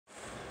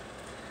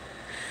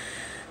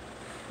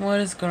What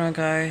is going on,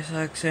 guys?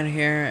 Accent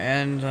here,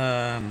 and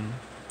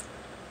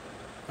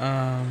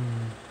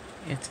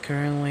it's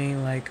currently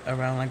like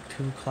around like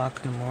 2 o'clock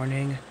in the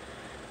morning,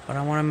 but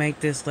I want to make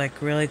this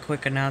like really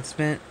quick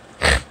announcement.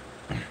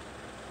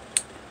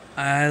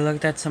 I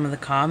looked at some of the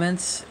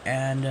comments,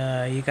 and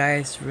you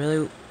guys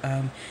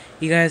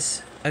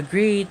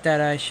agreed that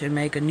I should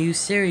make a new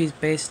series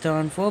based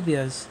on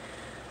phobias.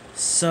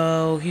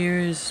 So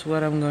here's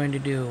what I'm going to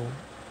do.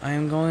 I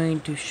am going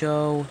to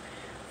show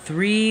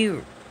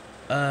three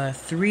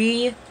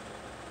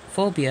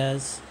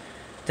phobias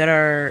that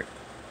are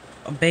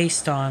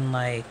based on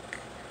like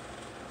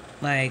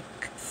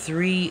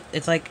three.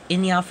 It's like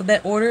in the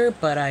alphabet order,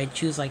 but I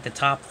choose like the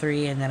top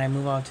three and then I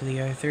move on to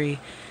the other three.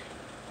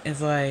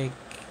 It's like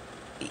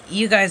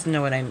you guys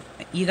know what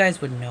you guys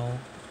would know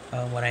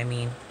what I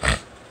mean.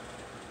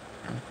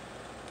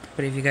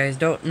 But if you guys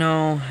don't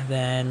know,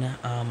 then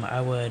I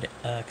would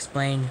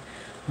explain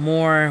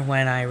more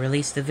when I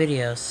release the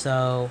video.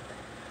 So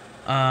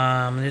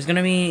there's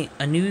gonna be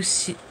a new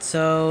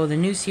so the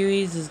new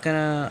series is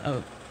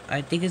gonna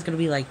I think it's gonna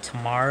be like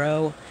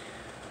tomorrow,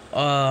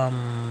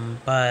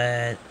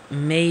 but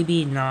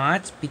maybe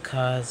not,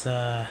 because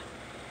to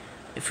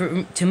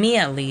me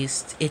at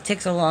least, it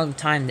takes a long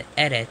time to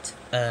edit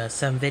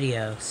some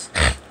videos.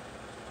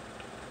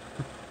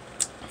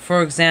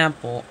 For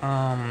example,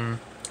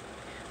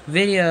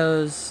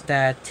 videos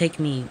that take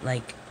me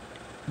like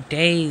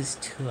days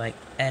to like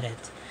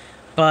edit,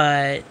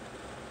 but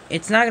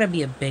it's not gonna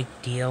be a big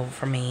deal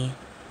for me.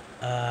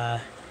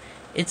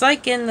 It's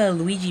like in the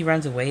Luigi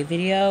Runs Away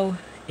video.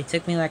 It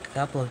took me like a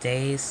couple of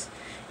days.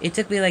 It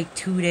took me like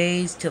 2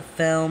 days to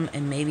film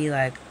and maybe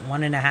like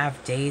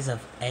 1.5 days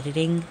of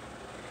editing.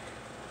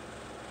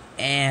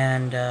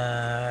 And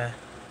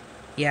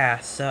yeah,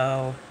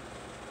 so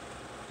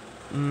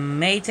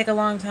may take a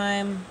long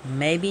time,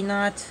 maybe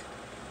not,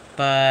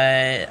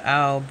 but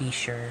I'll be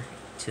sure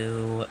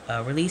to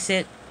release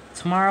it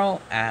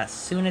tomorrow as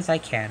soon as I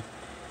can.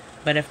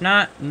 But if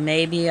not,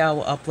 maybe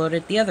I'll upload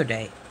it the other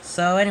day.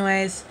 So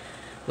anyways,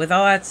 with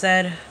all that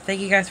said,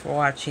 thank you guys for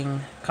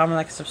watching. Comment,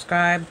 like,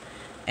 subscribe,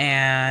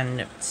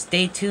 and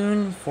stay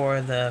tuned for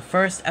the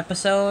first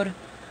episode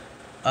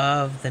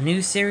of the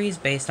new series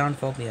based on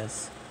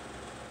phobias.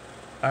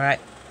 Alright,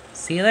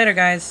 see you later,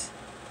 guys.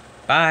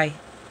 Bye.